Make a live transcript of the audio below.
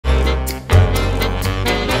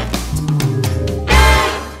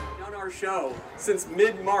first show since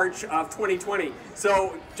mid-March of 2020.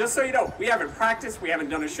 So, just so you know, we haven't practiced, we haven't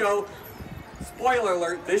done a show. Spoiler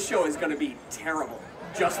alert, this show is going to be terrible.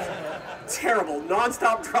 Just terrible.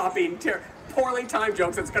 Non-stop dropping, poorly timed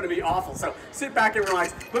jokes. It's going to be awful. So sit back and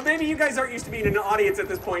relax. But maybe you guys aren't used to being in an audience at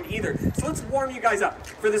this point either. So let's warm you guys up.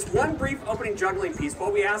 For this one brief opening juggling piece,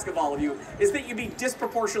 what we ask of all of you is that you be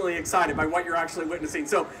disproportionately excited by what you're actually witnessing.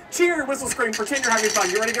 So cheer, whistle, scream, pretend you're having fun.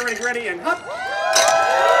 You ready, get ready, get ready, and hup.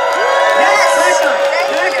 Yes!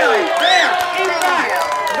 That guy. There. In back.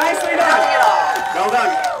 Nicely done. Well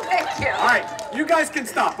done. Thank you. All right. You guys can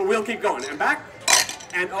stop, but we'll keep going. And back.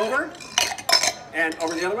 And over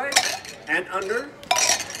the other way, and under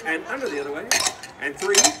the other way, and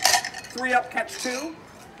three up, catch two.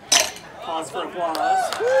 Pause for applause. Yeah.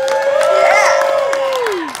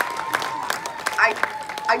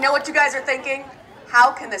 I know what you guys are thinking.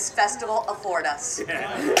 How can this festival afford us?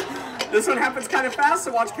 Yeah. This one happens kind of fast,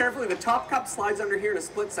 so watch carefully. The top cup slides under here in a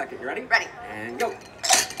split second. You ready? Ready. And go.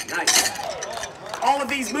 Nice. All of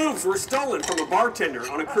these moves were stolen from a bartender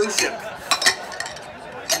on a cruise ship,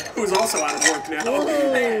 who's also out of work now.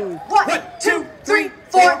 One, two, three,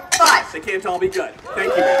 four, five. They can't all be good.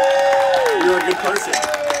 Thank you, man. You're a good person.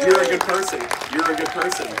 You're a good person. You're a good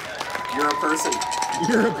person. You're a person.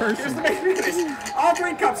 You're a person. Here's the main finish. All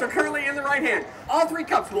three cups are currently in the right hand. All three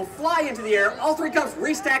cups will fly into the air. All three cups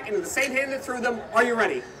restack into the same hand that threw them. Are you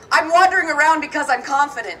ready? I'm wandering around because I'm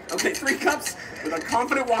confident. Okay, three cups with a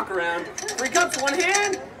confident walk around. Three cups, one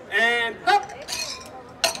hand, and up.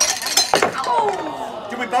 Oh.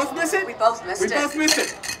 Did we both miss it? We both missed it. We both missed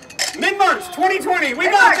it. Mid-March 2020. We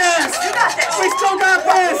got this. We got this. We still got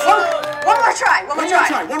this. One more try. One more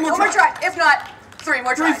try. One more try. If not, three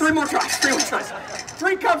more tries. Three more tries. Three more tries.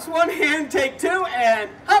 Three cups, one hand, take two, and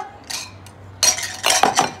up.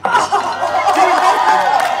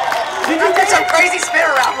 Did you get some crazy spin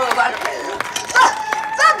around move?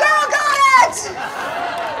 The girl got it!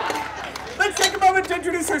 Let's take a moment to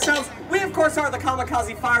introduce ourselves. We, of course, are the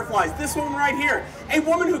Kamikaze Fireflies. This woman right here, a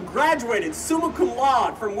woman who graduated summa cum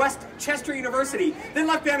laude from West Chester University, then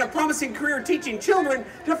left behind a promising career teaching children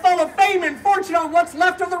to follow fame and fortune on what's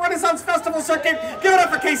left of the Renaissance Festival circuit. Give it up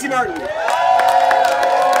for Casey Martin.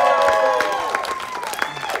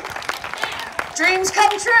 Dreams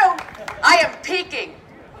come true. I am peaking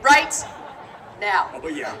right now. Oh,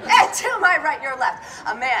 yeah. And to my right, your left,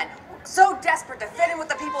 a man so desperate to fit in with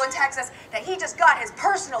the people in Texas that he just got his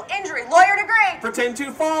personal injury lawyer degree. Pretend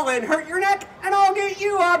to fall and hurt your neck, and I'll get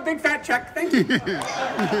you a big fat check. Thank you.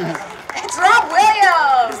 It's Rob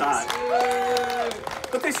Williams. It's odd.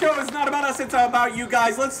 But this show is not about us, it's about you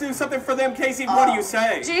guys. Let's do something for them. Casey, what do you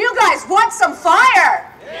say? Do you guys want some fire?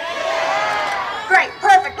 Yeah. Great,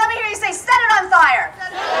 perfect. Let me hear you say, set it on fire.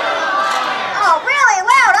 Set it on fire. Oh, really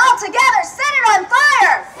loud, all together. Set it on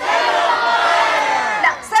fire. Set it on fire.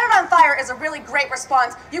 Now, set it on fire is a really great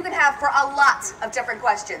response you can have for a lot of different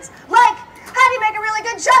questions. Like, how do you make a really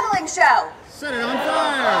good juggling show? Set it on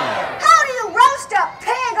fire. How do you roast a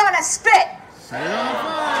pig on a spit? Set it on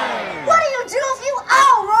fire. What do you do if you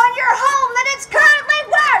own on your home that it's currently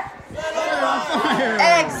worth? Set it on fire.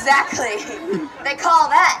 Exactly. They call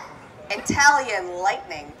that Italian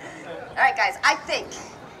lightning. All right, guys, I think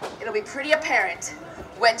it'll be pretty apparent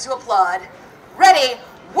when to applaud. Ready?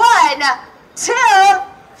 1, 2,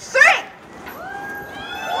 3.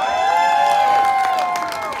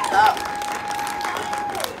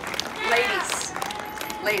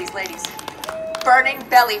 Ladies, burning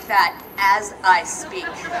belly fat as I speak.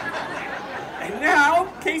 And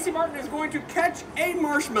now, Casey Martin is going to catch a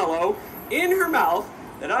marshmallow in her mouth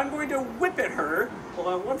that I'm going to whip at her. Hold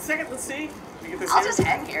on 1 second, let's see. Let me get this I'll here. just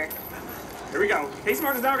hang here. Here we go. Casey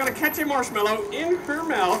Martin is now going to catch a marshmallow in her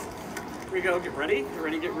mouth. Here we go, get ready, get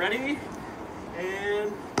ready, get ready.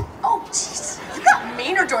 And... Oh, jeez. You got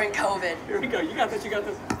meaner during COVID. Here we go, you got this, you got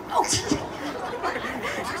this. Oh, just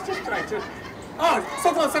try to. Oh,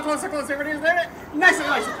 so close, so close, so close. There it is, there it is. Nice,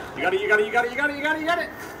 nice. You got it, you got it, you got it, you got it, you got it, you got it.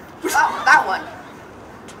 oh, that one.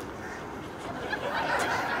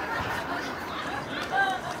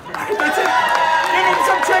 That's it. Give him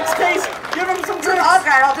some tricks, Case. Give him some tricks.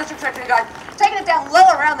 Okay, I'll do some tricks, you guys. Taking it down low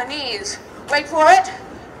around the knees. Wait for it.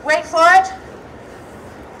 Wait for it.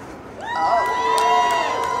 Oh.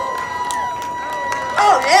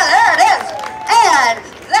 Oh, yeah, there it is. And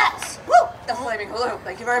that's, woo, the flaming hula hoop.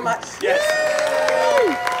 Thank you very much. Yes.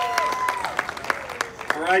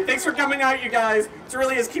 All right, thanks for coming out, you guys. It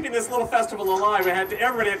really is keeping this little festival alive.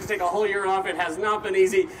 Everybody had to take a whole year off. It has not been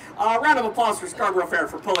easy. Round of applause for Scarborough Fair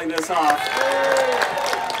for pulling this off.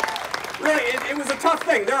 really, it was a tough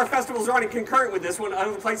thing. There are festivals running concurrent with this one,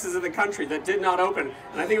 other places in the country that did not open.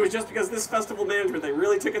 And I think it was just because this festival management, they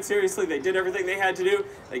really took it seriously. They did everything they had to do.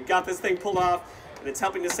 They got this thing pulled off, and it's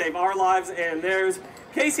helping to save our lives and theirs.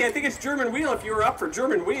 Casey, I think it's German Wheel if you were up for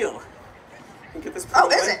German Wheel. Get this oh,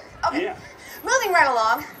 is it? Okay. Yeah. Moving right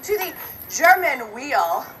along to the German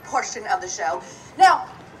Wheel portion of the show. Now,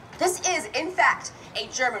 this is, in fact, a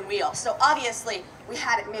German wheel, so obviously we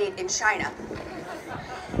had it made in China.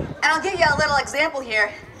 And I'll give you a little example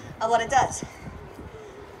here of what it does.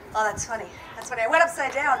 Oh, that's funny. That's funny. I went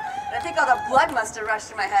upside down, and I think all the blood must have rushed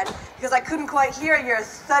to my head because I couldn't quite hear your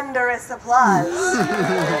thunderous applause.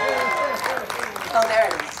 Oh, there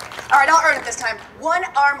it is. All right, I'll earn it this time. One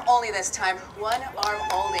arm only this time. One arm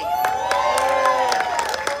only.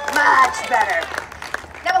 Much better.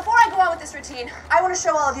 Now, before I go on with this routine, I want to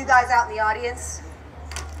show all of you guys out in the audience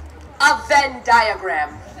a Venn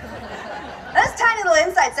diagram. This tiny little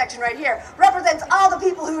inside section right here represents all the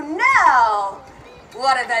people who know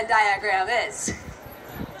what a Venn diagram is.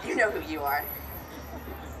 You know who you are.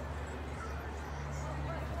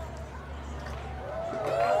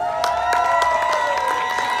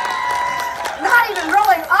 Not even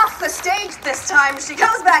rolling off the stage this time, she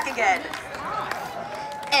goes back again.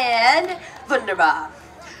 And wunderbar.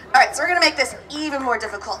 All right, so we're gonna make this even more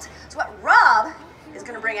difficult. So what Rob is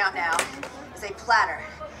gonna bring out now is a platter.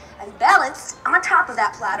 And balanced on top of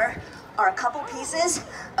that platter are a couple pieces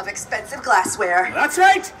of expensive glassware. That's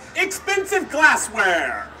right, expensive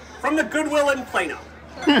glassware from the Goodwill in Plano.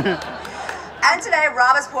 And today,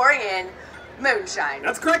 Rob is pouring in moonshine.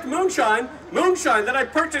 That's correct, moonshine. Moonshine that I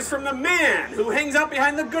purchased from the man who hangs out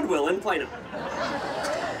behind the Goodwill in Plano.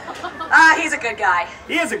 He's a good guy.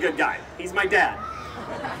 He is a good guy. He's my dad.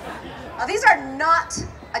 Now, these are not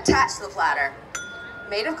attached to the platter.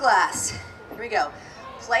 Made of glass. Here we go.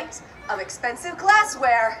 Plate of expensive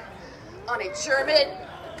glassware on a German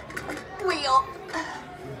wheel.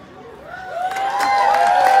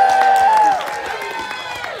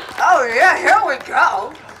 Oh yeah, here we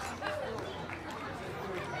go.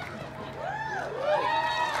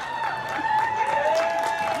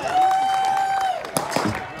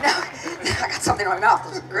 Now, I got something in my mouth.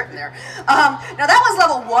 There's grit in there. Now that was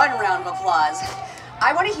level 1 round of applause.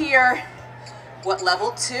 I want to hear what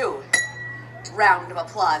level 2 round of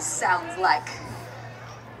applause sounds like.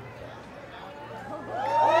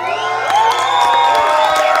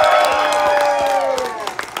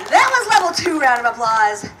 That was level 2 round of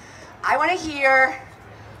applause. I want to hear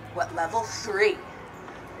what level 3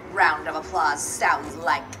 round of applause sounds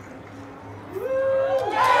like.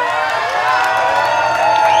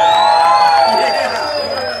 Yeah.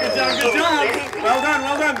 Good job, good job. Well done,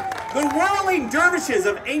 well done. The whirling dervishes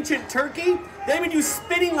of ancient Turkey, they would use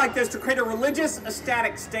spinning like this to create a religious,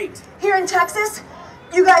 ecstatic state. Here in Texas,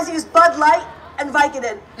 you guys use Bud Light and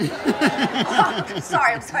Vicodin. Oh, I'm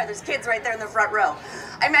sorry, there's kids right there in the front row.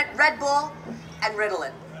 I meant Red Bull and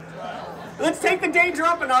Ritalin. Let's take the danger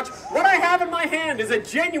up a notch. What I have in my hand is a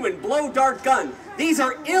genuine blow dart gun. These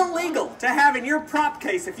are illegal to have in your prop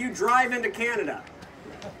case if you drive into Canada.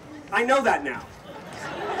 I know that now.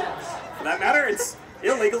 For that matter, it's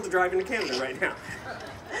illegal to drive into Canada right now.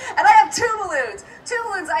 And I have 2 balloons. 2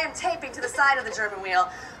 balloons I am taping to the side of the German wheel.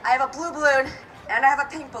 I have a blue balloon and I have a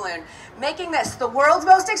pink balloon, making this the world's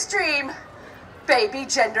most extreme baby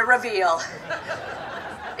gender reveal.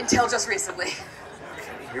 Until just recently.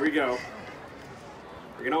 Okay, here we go.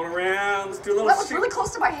 Bring it on around. Let's do a little That was really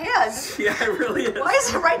close to my hand. Yeah, it really is. Why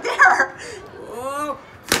is it right there? Oh,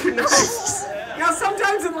 nice. You know,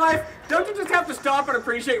 sometimes in life, don't you just have to stop and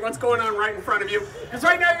appreciate what's going on right in front of you? Because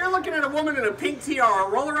right now, you're looking at a woman in a pink tiara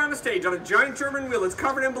roll around the stage on a giant German wheel that's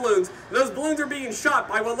covered in balloons. And those balloons are being shot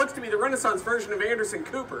by what looks to be the Renaissance version of Anderson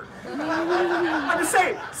Cooper. I'm just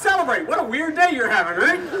saying, celebrate. What a weird day you're having,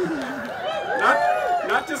 right?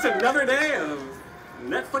 Not just another day of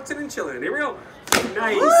Netflixing and chilling. Here we go.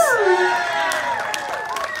 Nice. Woo!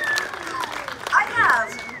 I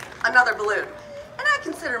have another balloon. And I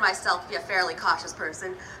consider myself to be a fairly cautious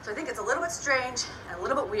person, so I think it's a little bit strange and a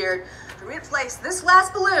little bit weird for me to place this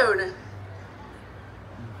last balloon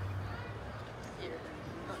here.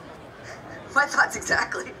 My thoughts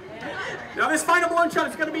exactly. Now this final balloon shot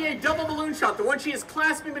is going to be a double balloon shot, the one she is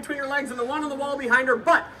clasping between her legs and the one on the wall behind her.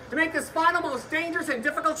 But to make this final, most dangerous and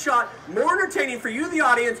difficult shot more entertaining for you, the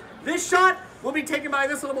audience, this shot will be taken by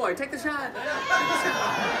this little boy. Take the shot.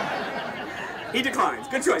 He declines.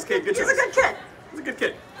 Good choice, kid. Good choice. He's a good kid. He's a good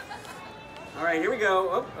kid. All right, here we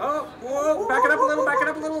go. Oh, whoa. Back it up a little, back it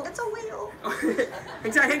up a little. It's a wheel.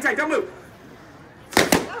 Hang tight, don't move.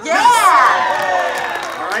 Yeah!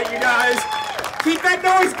 All right, you guys. Keep that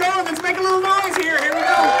noise going. Let's make a little noise here. Here we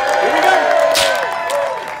go. Here we go.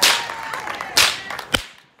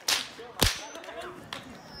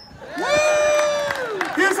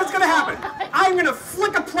 Here's what's going to happen. I'm going to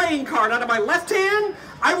flick a playing card out of my left hand.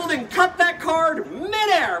 I will then cut that card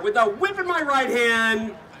midair with a whip in my right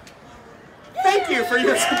hand. Thank you for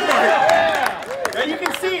your support. Now you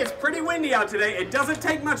can see it's pretty windy out today. It doesn't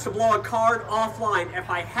take much to blow a card offline. If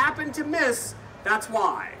I happen to miss, that's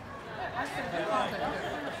why.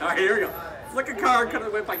 All right, here we go. Flick a card, cut a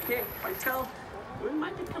whip. I tell, it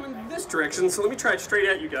might be coming this direction, so let me try it straight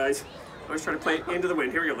at you guys. I always try to play it into the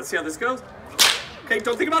wind. Here we go. Let's see how this goes. Okay,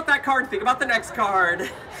 don't think about that card. Think about the next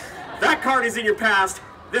card. That card is in your past.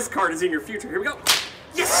 This card is in your future. Here we go.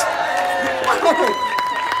 Yes! Whoa.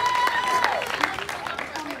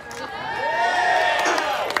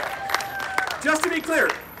 Just to be clear,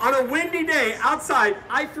 on a windy day outside,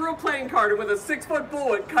 I threw a playing card and with a 6-foot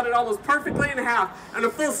bullet cut it almost perfectly in half, and a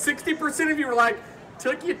full 60% of you were like,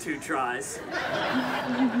 took you 2 tries.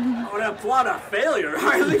 Oh, that what a failure. All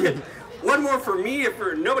right, look at one more for me, if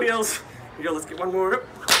for nobody else. Here we go, let's get one more.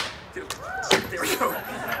 There we go. All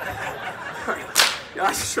right. Gosh,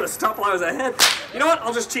 I should have stopped while I was ahead. You know what?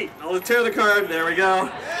 I'll just cheat. I'll just tear the card. There we go.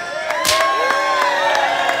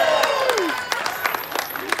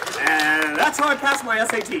 And that's how I pass my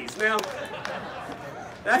SATs. Now,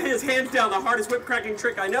 that is hands down the hardest whip cracking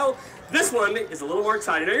trick I know. This one is a little more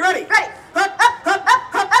exciting. Are you ready? Ready. Hup, hup, hup, hup,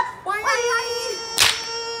 hup.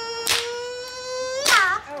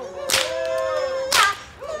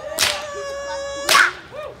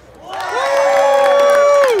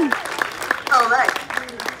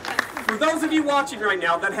 For those of you watching right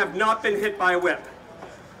now that have not been hit by a whip,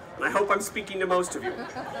 and I hope I'm speaking to most of you,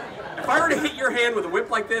 if I were to hit your hand with a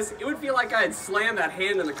whip like this, it would feel like I had slammed that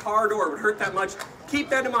hand in the car door. It would hurt that much. Keep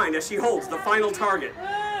that in mind as she holds the final target.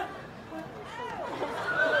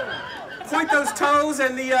 Point those toes,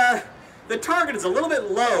 and the target is a little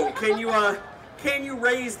bit low. Can you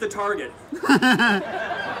raise the target?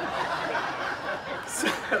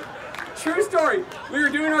 True story. We were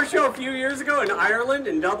doing our show a few years ago in Ireland,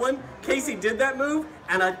 in Dublin. Casey did that move,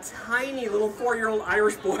 and a tiny little 4-year-old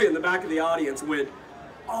Irish boy in the back of the audience went,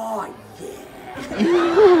 oh yeah.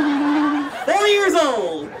 4 years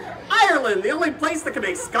old. Ireland, the only place that can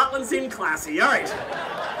make Scotland seem classy. All right.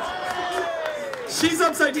 She's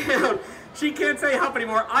upside down. She can't say hup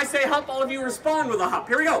anymore. I say hup, all of you respond with a hup.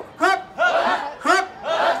 Here we go. Hup, hup,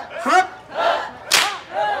 hup, hup.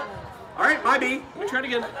 All right, my B. Let me try it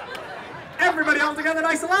again. Everybody all together,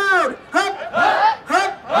 nice and loud. Hup, hup,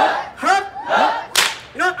 hup, hup, hup.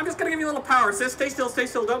 You know what? I'm just gonna give you a little power, sis. Stay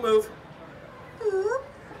still, don't move.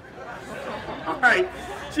 All right,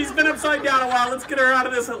 she's been upside down a while. Let's get her out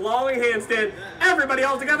of this long handstand. Everybody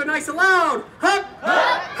all together, nice and loud. Hup,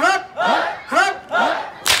 hup, hup, hup, hup.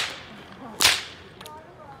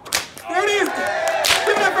 There it is.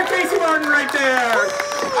 Give it up for Casey Martin right there.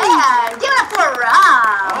 And give it up for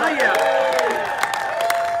Rob. Oh yeah.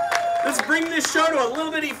 Let's bring this show to a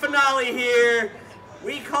little bitty finale here.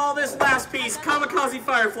 We call this last piece Kamikaze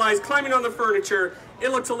Fireflies, climbing on the furniture. It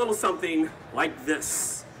looks a little something like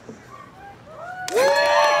this.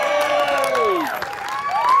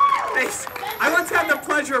 Thanks. I once had the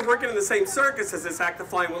pleasure of working in the same circus as this act, the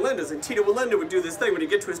Flying Walindas, and Tito Walinda would do this thing. When he'd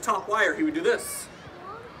get to his top wire, he would do this.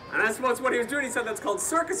 And that's what he was doing. He said that's called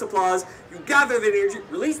circus applause. You gather the energy,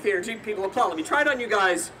 release the energy, people applaud. Let me try it on you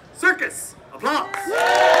guys. Circus applause.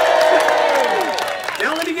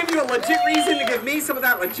 Now let me give you a legit reason to give me some of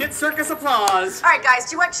that legit circus applause. All right, guys,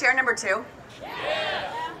 do you want chair number 2?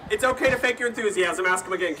 Yeah. It's okay to fake your enthusiasm. Ask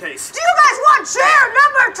him again, Case. Do you guys want chair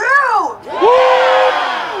number 2?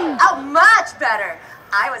 Yeah. Oh, much better.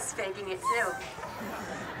 I was faking it too.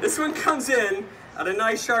 This one comes in at a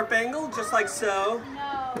nice sharp angle, just like so.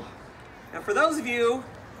 No. Now for those of you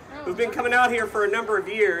who've been coming out here for a number of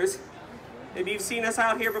years, maybe you've seen us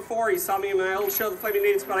out here before, you saw me in my old show, The Flaming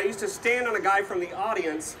Natives, but I used to stand on a guy from the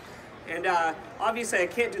audience, and obviously I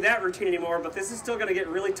can't do that routine anymore, but this is still going to get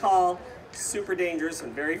really tall, super dangerous,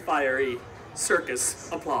 and very fiery. Circus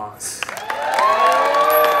applause. All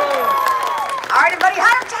right, everybody,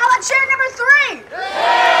 how talent chair number 3?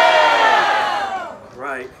 Yeah.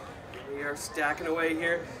 Right. We are stacking away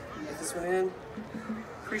here. Get this one in.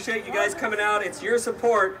 Appreciate you guys coming out. It's your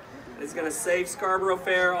support that's going to save Scarborough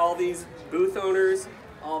Fair, all these booth owners,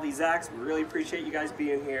 all these acts. We really appreciate you guys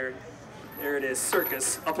being here. There it is,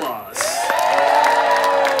 circus applause.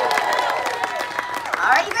 All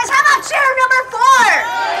right, you guys, how about chair number 4?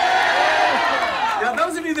 Now,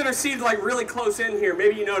 those of you that are seated like really close in here,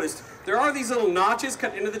 maybe you noticed, there are these little notches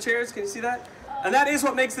cut into the chairs. Can you see that? And that is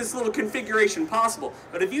what makes this little configuration possible.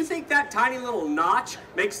 But if you think that tiny little notch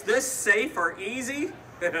makes this safe or easy,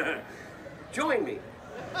 join me.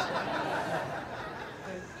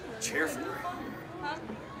 Chair for you.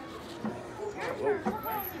 Whoa.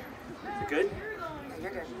 You good? Yeah,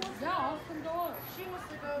 you're good. She wants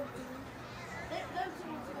to go.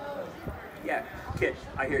 Yeah, kid,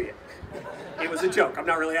 I hear you. It was a joke. I'm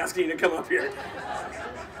not really asking you to come up here.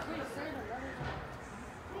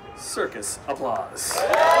 Circus applause.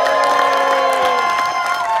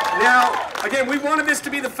 Now, again, we wanted this to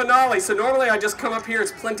be the finale, so normally I just come up here,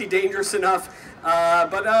 it's plenty dangerous enough,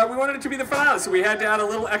 but we wanted it to be the finale, so we had to add a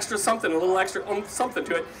little extra something, a little extra something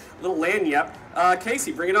to it, a little lanyap.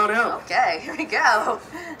 Casey, bring it on out. Okay, here we go.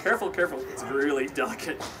 Careful, careful, it's really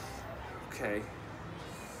delicate. Okay.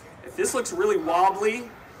 If this looks really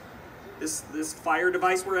wobbly, this fire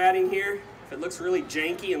device we're adding here, if it looks really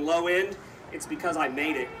janky and low end, it's because I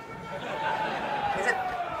made it. Is it?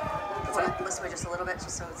 Want to this way just a little bit,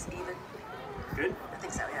 just so it's even? Good? I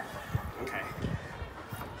think so, yeah. Okay.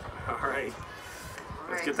 All right.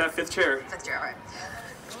 Let's get that fifth chair. Fifth chair, all right.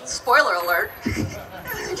 Spoiler alert. You guys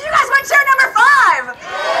want chair number 5!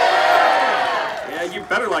 Yeah, you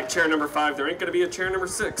better like chair number 5. There ain't going to be a chair number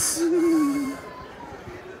 6. If you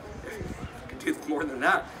could do more than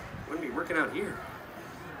that, I wouldn't be working out here.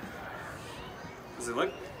 Does it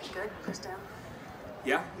look? Good, press down.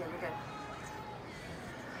 Yeah? Yeah, you're good.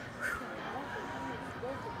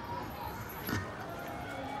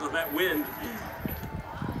 Oh, that wind.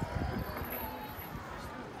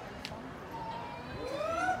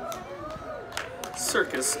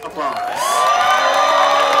 Circus applause.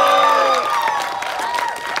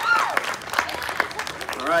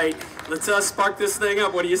 All right, let's spark this thing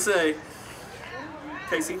up. What do you say?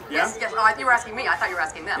 Casey, yeah? Yes, yes. Oh, you were asking me. I thought you were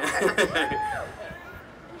asking them. Okay.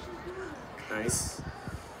 Nice.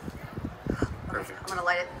 Perfect. I'm gonna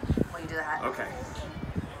light it while you do that. Okay.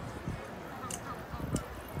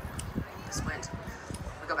 This wind.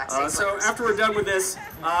 We'll go back to So after we're done with this,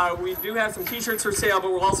 we do have some t-shirts for sale,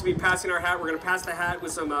 but we'll also be passing our hat. We're going to pass the hat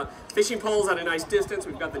with some fishing poles at a nice distance.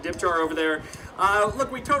 We've got the dip jar over there.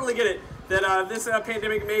 Look, we totally get it that this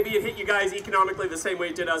pandemic, maybe it hit you guys economically the same way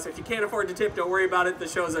it did us. If you can't afford to tip, don't worry about it. The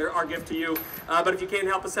show is our gift to you. But if you can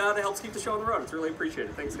help us out, it helps keep the show on the road. It's really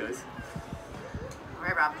appreciated. Thanks, guys. All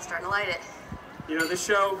right, Rob, I'm starting to light it. You know, this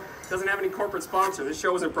show doesn't have any corporate sponsor. This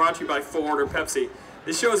show isn't brought to you by Ford or Pepsi.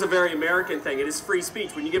 This show is a very American thing. It is free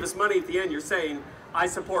speech. When you give us money at the end, you're saying, I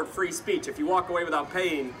support free speech. If you walk away without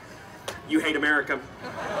paying, you hate America.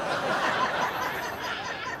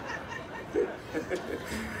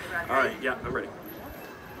 All right, yeah, I'm ready.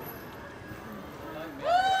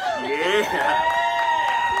 Yeah.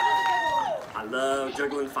 I love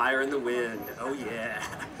juggling fire in the wind. Oh, yeah.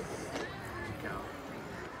 Go.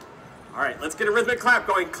 All right, let's get a rhythmic clap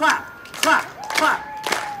going. Clap, clap, clap.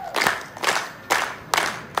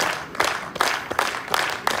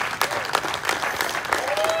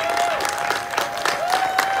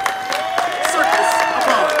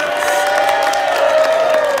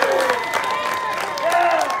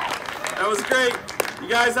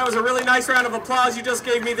 Guys, that was a really nice round of applause you just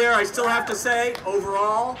gave me there. I still have to say,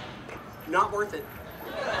 overall, not worth it.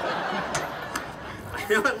 I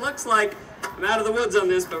know it looks like I'm out of the woods on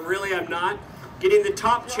this, but really I'm not. Getting the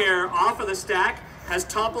top chair off of the stack has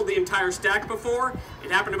toppled the entire stack before.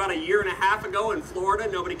 It happened about 1.5 years ago in Florida.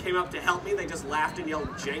 Nobody came up to help me. They just laughed and yelled,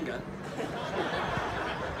 Jenga.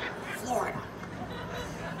 Florida.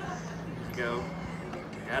 Go.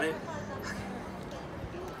 Got it?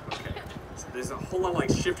 Okay. There's a whole lot of like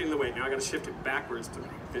shifting the weight. Now I gotta shift it backwards to make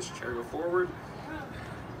this chair go forward.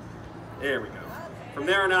 There we go. From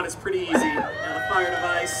there on out, it's pretty easy. Now the fire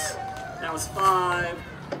device. That was 5,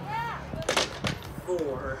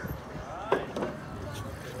 4,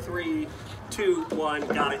 3, 2, 1.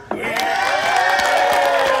 Got it. Yeah!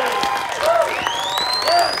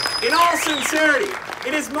 In all sincerity,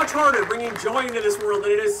 it is much harder bringing joy into this world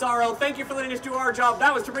than it is sorrow. Thank you for letting us do our job.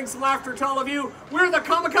 That was to bring some laughter to all of you. We're the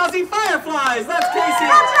Kamikaze Fireflies. That's Casey.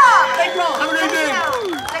 Good job. Thank you all. Have a great day.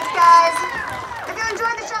 Thanks, guys.